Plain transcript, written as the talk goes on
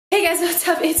Hey guys, what's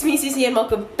up? It's me, Susie, and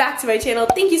welcome back to my channel.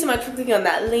 Thank you so much for clicking on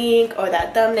that link or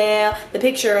that thumbnail, the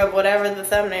picture of whatever the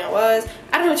thumbnail was.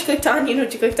 I don't know what you clicked on, you know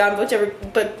what you clicked on,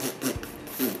 but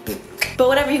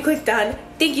whatever you clicked on,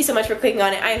 thank you so much for clicking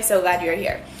on it. I am so glad you're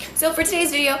here. So for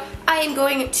today's video, I am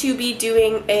going to be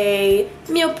doing a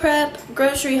meal prep,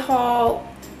 grocery haul,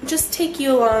 just take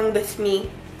you along with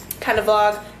me kind of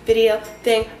vlog, video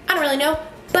thing. I don't really know.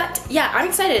 But yeah, I'm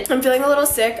excited. I'm feeling a little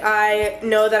sick. I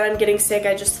know that I'm getting sick.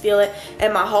 I just feel it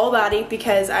in my whole body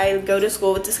because I go to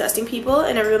school with disgusting people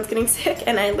and everyone's getting sick.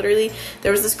 And I literally,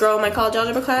 there was this girl in my college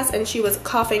algebra class and she was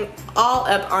coughing all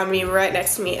up on me right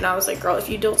next to me. And I was like, girl, if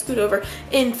you don't scoot over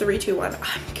in 3, 2, 1,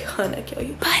 I'm gonna kill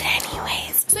you. But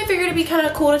anyways, so I figured it'd be kind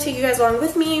of cool to take you guys along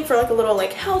with me for like a little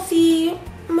like healthy,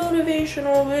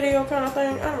 motivational video kind of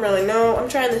thing. I don't really know. I'm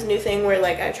trying this new thing where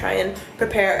like I try and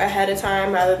prepare ahead of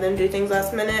time rather than do things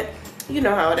last minute. You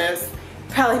know how it is.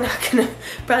 Probably not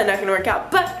gonna work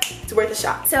out, but it's worth a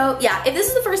shot. So yeah, if this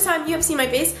is the first time you have seen my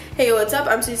face, hey, what's up?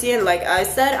 I'm Susie, and like I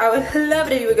said, I would love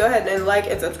it if you would go ahead and like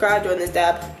and subscribe, join this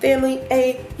dab family.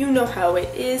 Hey, you know how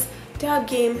it is. Dab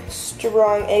game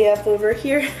strong AF over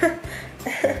here.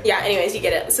 Yeah, anyways, you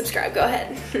get it. Subscribe, go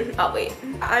ahead. I'll wait.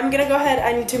 I'm gonna go ahead.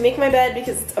 I need to make my bed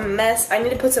because it's a mess. I need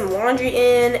to put some laundry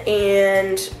in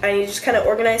and I need to just kind of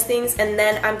organize things, and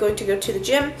then I'm going to go to the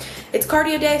gym. It's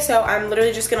cardio day, so I'm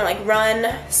literally just gonna like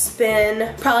run,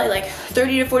 spin, probably like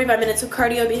 30 to 45 minutes of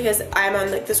cardio because I'm on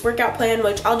like this workout plan,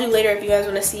 which I'll do later if you guys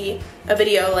want to see a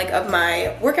video like of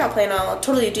my workout plan. I'll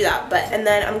totally do that. And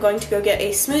then I'm going to go get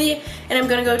a smoothie and I'm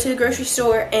gonna go to the grocery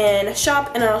store and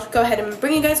shop, and I'll go ahead and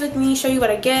bring you guys with me, show you what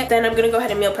I get. Then I'm gonna go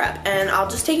ahead and meal prep and I'll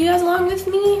just take you guys along with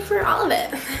me for all of it.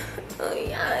 Oh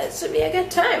yeah, it should be a good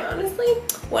time, honestly.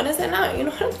 When is it not? You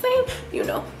know what I'm saying? You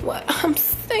know what I'm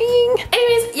saying.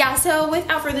 Anyways, yeah, so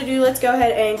without further ado, let's go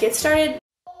ahead and get started.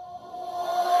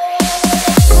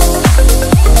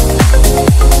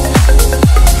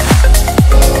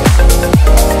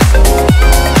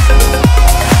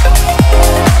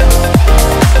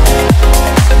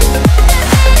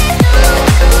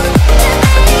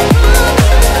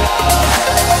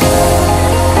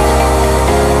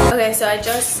 So I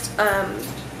just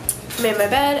made my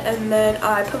bed, and then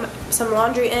I put some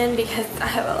laundry in because I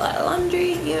have a lot of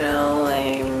laundry, you know,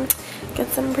 I get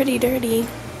some pretty dirty.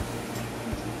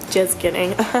 Just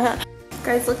kidding.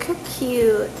 Guys, look how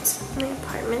cute my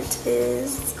apartment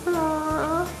is.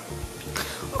 Aww.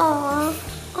 Aww.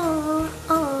 Aww.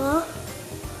 Aww.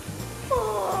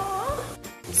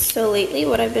 Aww. So lately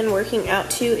what I've been working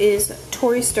out to is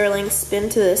Tori Sterling's Spin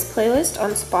to This playlist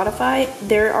on Spotify.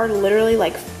 There are literally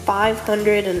like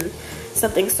 500 and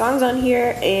something songs on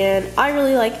here, and I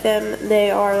really like them.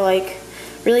 They are like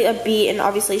really upbeat, and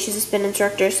obviously she's a spin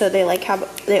instructor, so they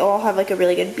all have like a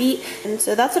really good beat, and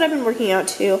so that's what I've been working out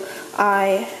to.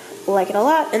 I like it a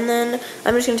lot. And then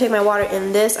I'm just gonna take my water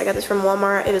in this. I got this from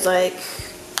Walmart. It was like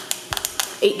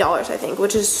 $8, I think,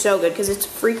 which is so good because it's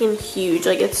freaking huge.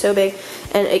 Like, it's so big,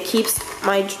 and it keeps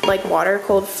my like water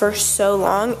cold for so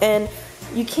long. And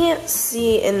you can't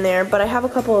see in there, but I have a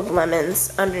couple of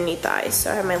lemons underneath the ice.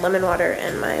 So I have my lemon water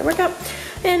and my workout,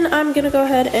 and I'm gonna go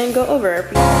ahead and go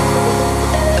over.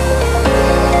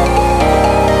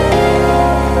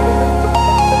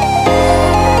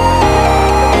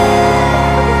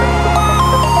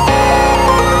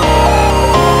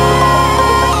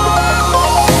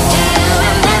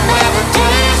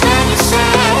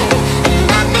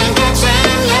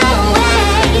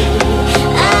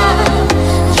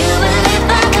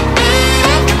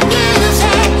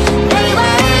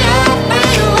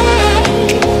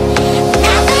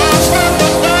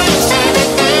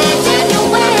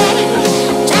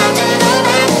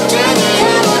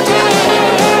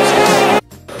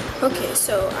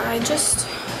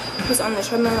 Was on the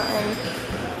treadmill and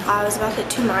I was about to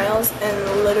hit 2 miles,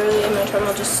 and literally my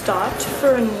treadmill just stopped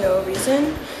for no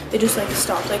reason. It just like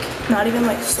stopped, like not even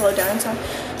like slowed down and stuff,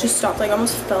 just stopped, like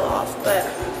almost fell off. But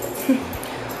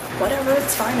whatever,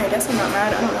 it's fine, I guess. I'm not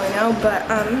mad. I don't really know. But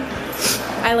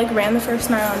I like ran the first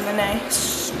mile, and then I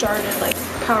started like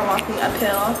power walking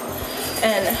uphill,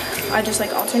 and I just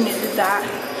like alternated that.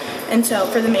 And so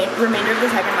for the remainder of the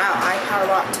second mile, I power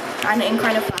walked on an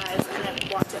incline of 5 and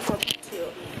I walked at 4.2.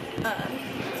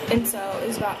 And so it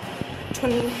was about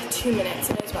 22 minutes,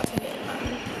 and I was about to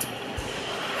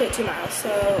hit 2 miles. So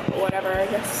whatever, I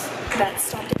guess that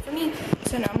stopped it for me.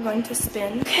 So now I'm going to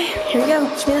spin. Okay, here we go.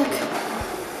 Wish me luck.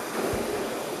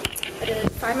 I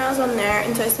did 5 miles on there,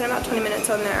 and so I spent about 20 minutes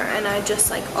on there, and I just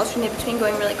like alternate between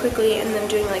going really quickly and then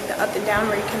doing like the up and down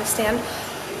where you kind of stand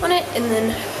on it, and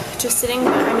then just sitting.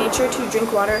 I made sure to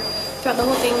drink water throughout the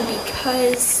whole thing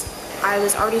because I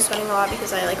was already sweating a lot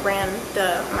because I like ran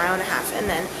the 1.5 miles, and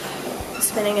then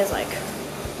spinning is like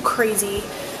crazy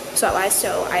sweat-wise,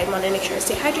 so I want to make sure to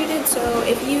stay hydrated. So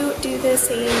if you do the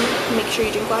same, make sure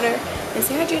you drink water and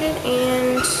stay hydrated.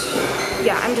 And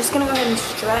yeah, I'm just gonna go ahead and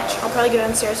stretch. I'll probably go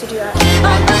downstairs to do that.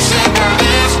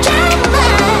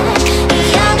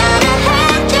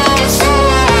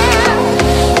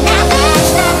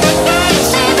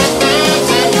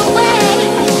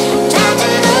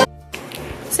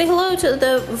 Say hello to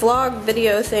the vlog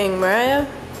video thing, Mariah.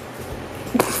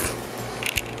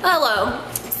 Hello.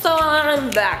 So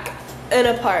I'm back in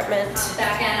apartment. I'm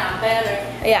back and I'm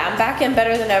better. Yeah, I'm back in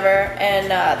better than ever, and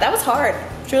that was hard.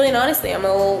 Truly and honestly, I'm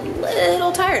a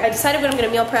little tired. I decided when I'm gonna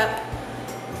meal prep,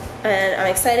 and I'm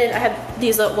excited. I have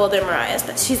these little, well, they're Mariah's,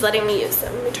 but she's letting me use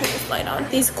them. Let me turn this light on.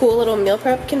 These cool little meal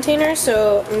prep containers,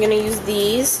 so I'm gonna use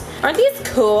these. Aren't these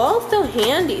cool? So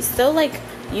handy, so like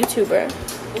YouTuber.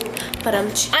 But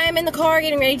I'm in the car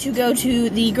getting ready to go to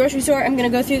the grocery store. I'm gonna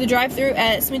go through the drive-thru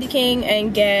at Smoothie King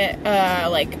and get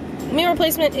like meal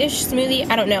replacement-ish smoothie.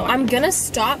 I don't know. I'm gonna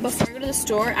stop before I go to the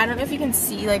store. I don't know if you can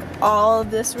see like all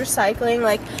of this recycling.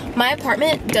 Like my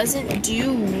apartment doesn't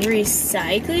do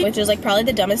recycling, which is like probably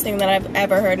the dumbest thing that I've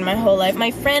ever heard in my whole life.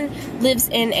 My friend lives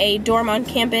in a dorm on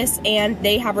campus and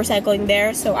they have recycling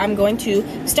there, so I'm going to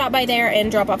stop by there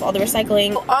and drop off all the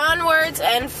recycling. Onwards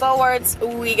and forwards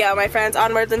we go, my friends.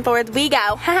 Onwards and forwards we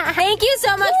go. Thank you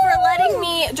so much for letting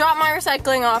me drop my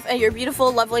recycling off at your beautiful,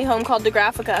 lovely home called De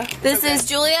Graphica. This is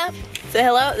Julia. Say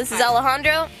hello. This is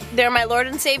Alejandro. They're my Lord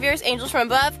and Saviors, angels from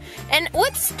above. And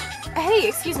hey,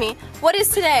 excuse me, what is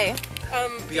today?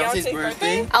 Beyonce's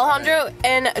birthday. Alejandro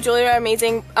and Julia are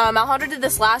amazing. Alejandro did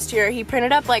this last year. He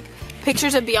printed up like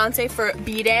pictures of Beyonce for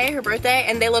B-Day, her birthday,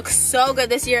 and they look so good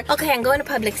this year. Okay, I'm going to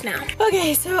Publix now.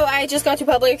 Okay, so I just got to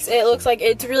Publix. It looks like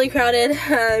it's really crowded.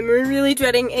 I'm really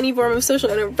dreading any form of social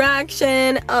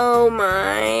interaction. Oh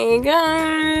my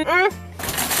god.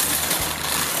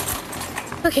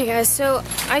 Okay guys, so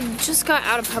I just got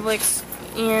out of Publix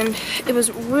and it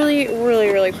was really, really,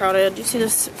 really crowded. You see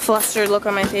this flustered look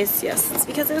on my face? Yes, it's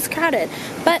because it was crowded.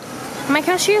 But my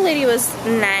cashier lady was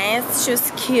nice. She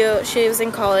was cute. She was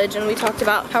in college and we talked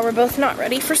about how we're both not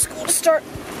ready for school to start.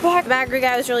 The bagger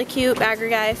guy was really cute. Bagger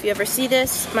guy, if you ever see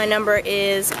this, my number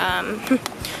is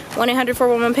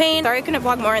 1-800-411-PAIN. Sorry I couldn't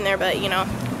vlog more in there, but you know,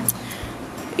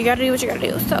 you gotta do what you gotta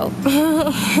do, so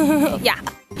yeah.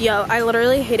 Yo, I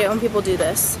literally hate it when people do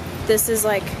this. This is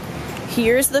like,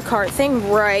 here's the cart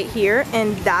thing right here,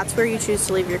 and that's where you choose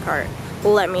to leave your cart.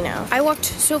 Let me know. I walked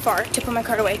so far to put my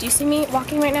cart away. Do you see me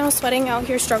walking right now, sweating out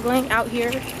here, struggling out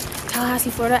here? Tallahassee,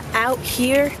 Florida, out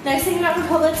here. Nice thing about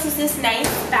Publix is this nice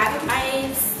bag of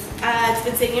ice. It's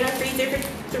been sitting in our freezer for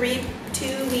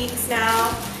 2 weeks now.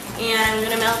 And I'm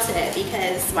gonna melt it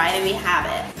because why do we have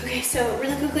it? Okay, so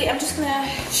really quickly, I'm just gonna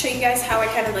show you guys how I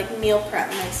kind of like meal prep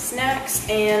my snacks.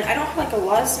 And I don't have like a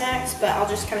lot of snacks, but I'll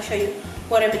just kind of show you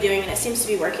what I've been doing, and it seems to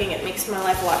be working. It makes my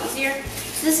life a lot easier.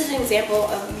 So this is an example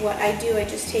of what I do. I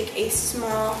just take a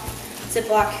small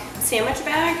Ziploc sandwich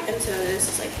bag, and so this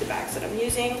is like the bags that I'm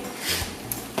using.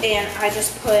 And I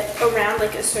just put around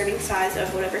like a serving size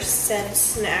of whatever said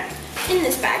snack in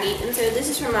this baggie. And so this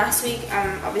is from last week.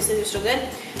 Obviously they're still good.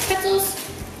 Pretzels.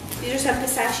 These are some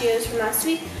pistachios from last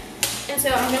week. And so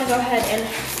I'm gonna go ahead and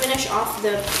finish off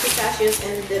the pistachios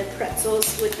and the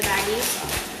pretzels with the baggies. So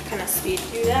I'll kind of speed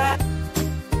through that.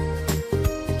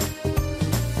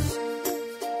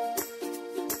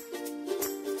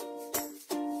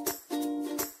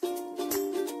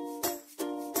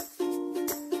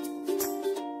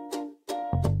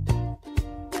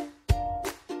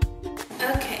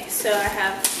 Okay, so I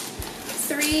have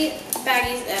 3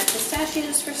 baggies of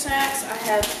pistachios for snacks. I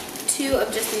have 2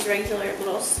 of just these regular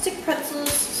little stick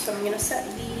pretzels, so I'm gonna set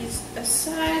these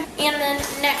aside. And then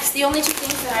next, the only 2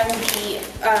 things that I will be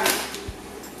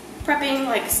prepping,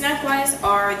 like snack-wise,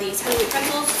 are these honey wheat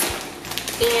pretzels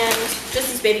and just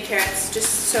these baby carrots,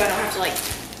 just so I don't have to like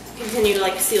continue to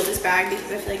like seal this bag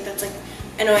because I feel like that's like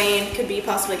annoying, could be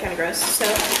possibly kind of gross. So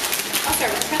I'll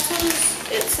start with pretzels.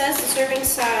 It says the serving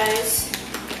size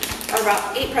are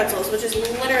about 8 pretzels, which is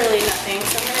literally nothing.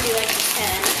 So I'm gonna do like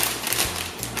 10,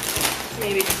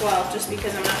 maybe 12, just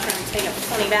because I'm not trying to take up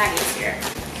 20 baggies here.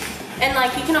 And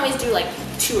like you can always do like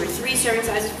 2 or 3 serving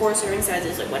sizes, 4 serving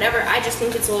sizes, like whatever. I just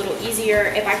think it's a little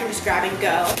easier if I can just grab and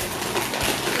go.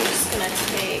 I'm just gonna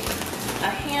take a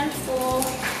handful,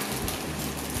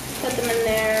 put them in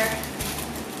there.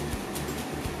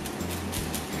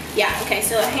 Yeah, okay,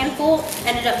 so a handful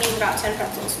ended up being about 10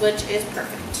 pretzels, which is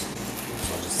perfect.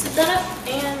 So I'll just set that up,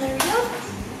 and there we go.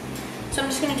 So I'm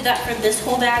just gonna do that for this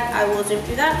whole bag. I will zoom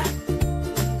through that.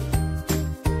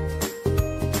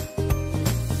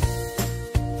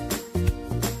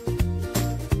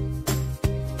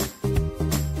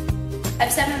 I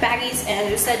have 7 baggies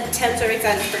and it said 10 serving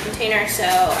sizes per container, so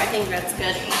I think that's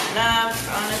good enough,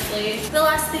 honestly. The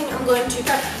last thing I'm going to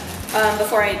prep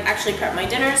before I actually prep my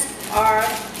dinners are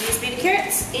these baby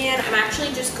carrots, and I'm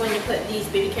actually just going to put these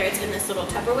baby carrots in this little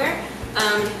Tupperware,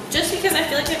 just because I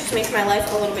feel like it just makes my life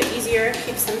a little bit easier,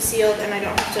 keeps them sealed, and I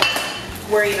don't have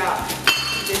to worry about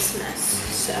this mess.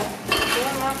 So,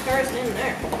 put my carrots in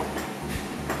there.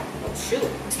 Oh shoot,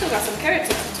 still got some carrots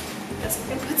left. Guess I'm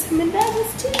gonna put some in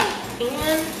bags too.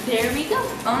 And there we go.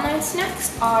 All my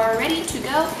snacks are ready to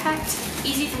go, packed,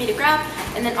 easy for me to grab,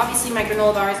 and then obviously my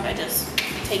granola bars I just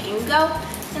take and go.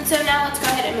 And so now let's go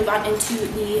ahead and move on into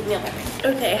the meal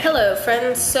prepping. Okay, hello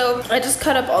friends. So I just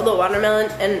cut up all the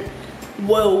watermelon, and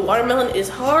whoa, watermelon is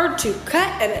hard to cut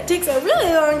and it takes a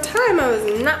really long time. I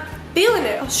was not feeling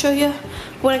it. I'll show you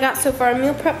what I got so far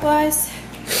meal prep wise.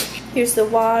 Here's the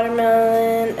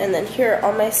watermelon, and then here are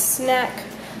all my snack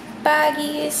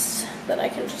baggies that I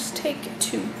can just take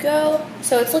to go.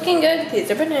 So it's looking good. These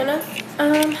are bananas.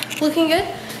 Looking good.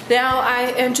 Now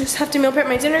I just have to meal prep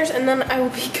my dinners, and then I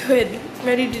will be good,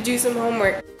 ready to do some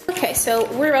homework. Okay,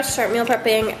 so we're about to start meal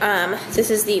prepping. This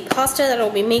is the pasta that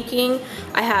I'll be making.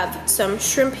 I have some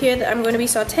shrimp here that I'm going to be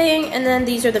sauteing, and then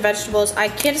these are the vegetables. I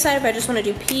can't decide if I just want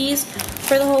to do peas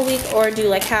for the whole week or do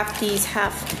like half peas,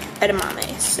 half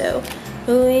edamame. So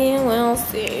we will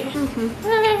see.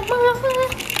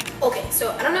 Okay,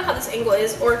 so I don't know how this angle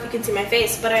is or if you can see my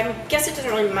face, but I guess it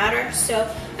doesn't really matter. So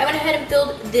I went ahead and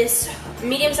filled this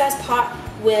medium-sized pot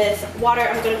with water.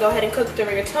 I'm gonna go ahead and cook the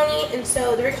rigatoni, and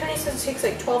so the rigatoni says it takes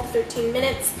like 12 to 13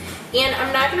 minutes, and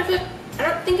I'm not gonna cook, I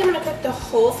don't think I'm gonna cook the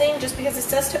whole thing just because it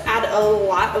says to add a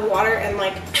lot of water, and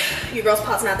like your girl's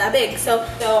pot's not that big. So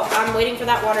I'm waiting for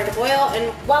that water to boil,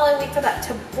 and while I wait for that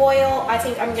to boil, I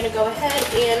think I'm gonna go ahead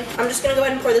and I'm just gonna go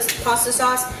ahead and pour this pasta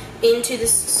sauce into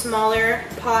this smaller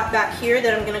pot back here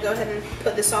that I'm gonna go ahead and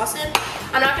put the sauce in.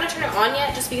 I'm not gonna turn it on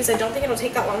yet just because I don't think it'll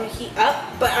take that long to heat up,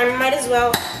 but I might as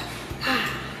well,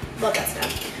 love that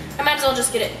stuff. I might as well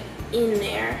just get it in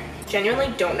there.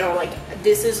 Genuinely don't know, like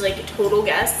this is like a total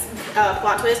guess,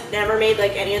 plot twist. Never made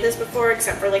like any of this before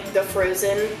except for like the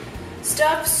frozen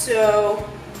stuff, so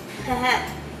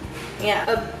yeah,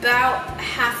 about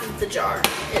half of the jar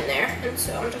in there, and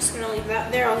so I'm just gonna leave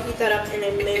that there. I'll heat that up in a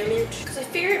moment because I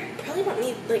figure I probably don't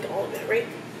need like all of it, right?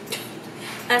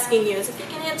 Asking you as if you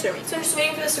can answer me. So I'm just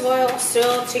waiting for this to boil.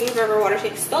 Still taking forever. Water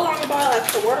takes so long to boil.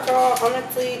 That's the water girl.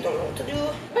 Honestly, don't know what to do.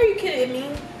 Are you kidding me?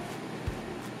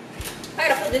 I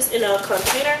gotta put this in a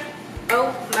container.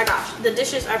 Oh my gosh, the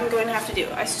dishes I'm going to have to do.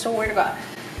 I swear to God.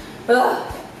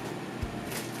 Ugh.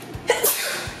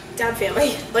 Down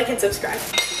family, like and subscribe.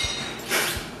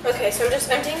 Okay, so I'm just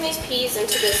emptying these peas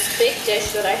into this big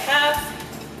dish that I have.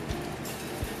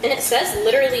 And it says,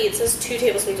 literally, it says 2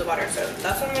 tablespoons of water, so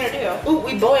that's what I'm gonna do. Ooh,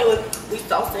 we boil it. We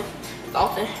salting.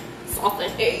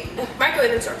 Hey.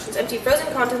 Microwave instructions. Empty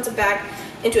frozen contents of bag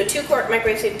into a 2-quart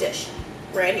microwave-safe dish.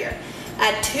 Right here.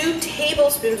 Add 2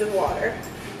 tablespoons of water.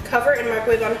 Cover and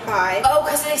microwave on high. Oh,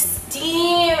 because they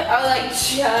steam. I like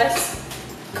just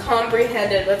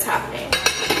comprehended what's happening.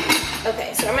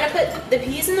 Okay, so I'm gonna put the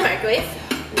peas in the microwave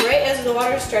right as the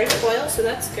water is starting to boil, so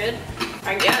that's good.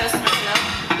 I guess, I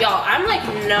don't know. Y'all, I'm like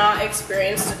not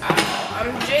experienced at all.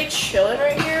 I'm just chilling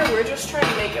right here. We're just trying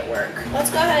to make it work. Let's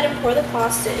go ahead and pour the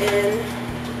pasta in.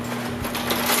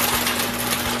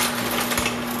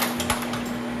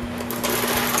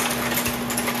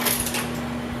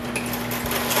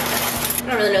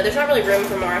 I don't really know. There's not really room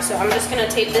for more, so I'm just gonna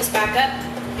tape this back up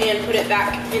and put it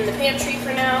back in the pantry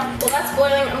for now. While that's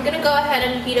boiling, I'm gonna go ahead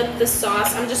and heat up the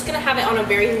sauce. I'm just gonna have it on a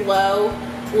very low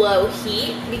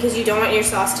heat because you don't want your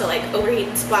sauce to like overheat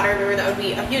and splatter everywhere. That would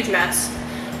be a huge mess,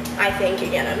 I think.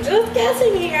 Again, I'm just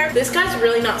guessing here. This guy's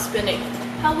really not spinning.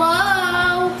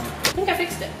 Hello? I think I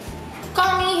fixed it.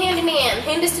 Call me handyman,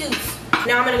 hand soup.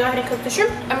 Now I'm gonna go ahead and cook the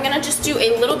shrimp. I'm gonna just do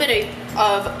a little bit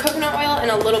of coconut oil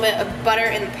and a little bit of butter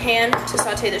in the pan to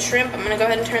saute the shrimp. I'm gonna go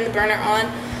ahead and turn the burner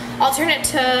on. I'll turn it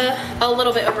to a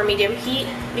little bit over medium heat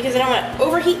because I don't want to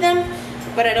overheat them,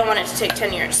 but I don't want it to take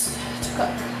 10 years to cook.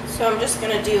 So I'm just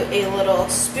gonna do a little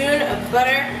spoon of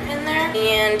butter in there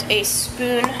and a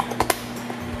spoon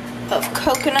of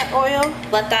coconut oil.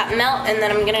 Let that melt, and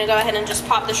then I'm gonna go ahead and just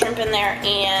pop the shrimp in there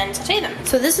and saute them.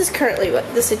 So this is currently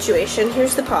what the situation.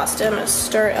 Here's the pasta. I'm gonna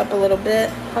stir it up a little bit.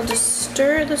 I'll just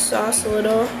stir the sauce a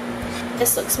little.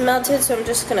 This looks melted, so I'm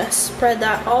just gonna spread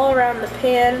that all around the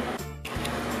pan.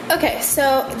 Okay,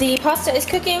 so the pasta is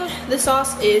cooking, the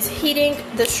sauce is heating,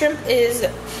 the shrimp is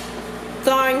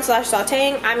thawing /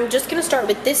 sauteing. I'm just gonna start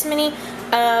with this many.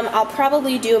 I'll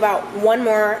probably do about 1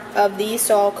 more of these,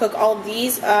 so I'll cook all of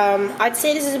these. I'd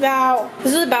say this is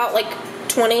about like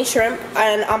 20 shrimp,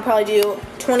 and I'll probably do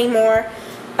 20 more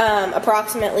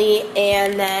approximately,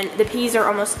 and then the peas are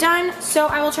almost done. So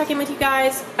I will check in with you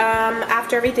guys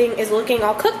after everything is looking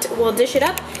all cooked. We'll dish it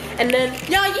up, and then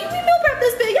yeah, we meal prep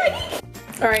this big.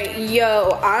 All right,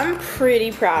 yo, I'm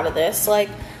pretty proud of this. Like,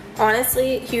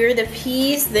 honestly, here are the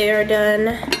peas. They're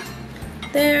done.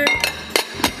 There.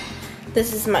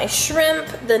 This is my shrimp,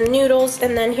 the noodles,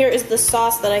 and then here is the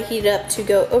sauce that I heated up to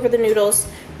go over the noodles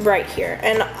right here.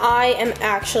 And I am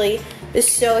actually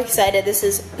so excited. This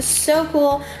is so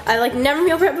cool. I like never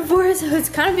meal prep before, so it's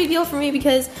kind of a big deal for me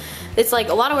because it's like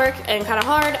a lot of work and kind of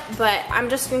hard, but I'm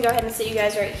just gonna go ahead and sit you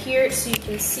guys right here so you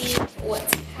can see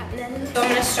what's happening. So I'm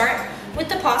gonna start with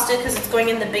the pasta because it's going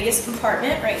in the biggest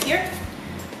compartment right here.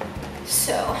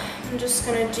 So I'm just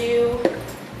gonna do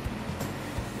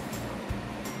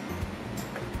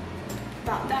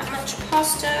about that much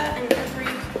pasta in every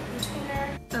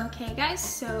container. Okay guys,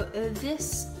 so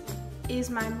this is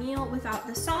my meal without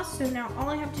the sauce. So now all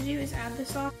I have to do is add the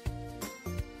sauce.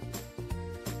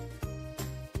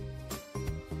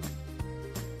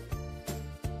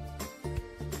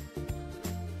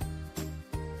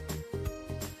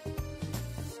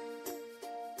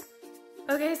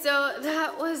 Okay, so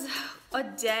that was a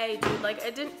day, dude. Like,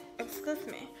 it didn't, excuse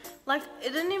me. Like,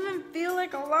 it didn't even feel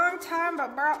like a long time,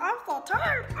 but bro, I'm so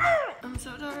tired. I'm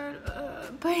so tired.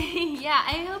 But yeah,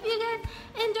 I hope you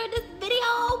guys enjoyed this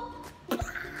video.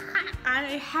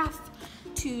 I have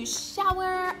to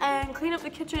shower and clean up the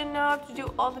kitchen now. I have to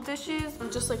do all the dishes.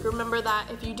 And just like remember that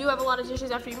if you do have a lot of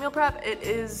dishes after you meal prep, it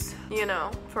is, you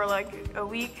know, for like a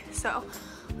week. So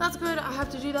that's good. I have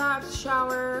to do that. I have to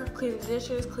shower, clean the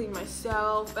dishes, clean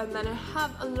myself, and then I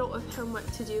have a lot of homework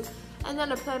to do. And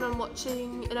then I plan on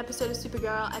watching an episode of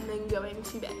Supergirl and then going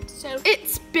to bed. So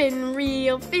it's been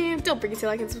real, fam. Don't forget to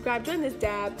like and subscribe. Join this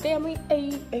dab family.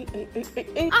 I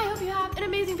hope you have an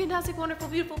amazing, fantastic, wonderful,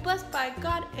 beautiful, blessed by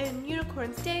God and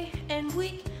unicorns day and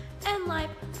week and life.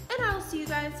 And I'll see you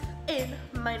guys in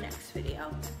my next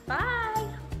video. Bye.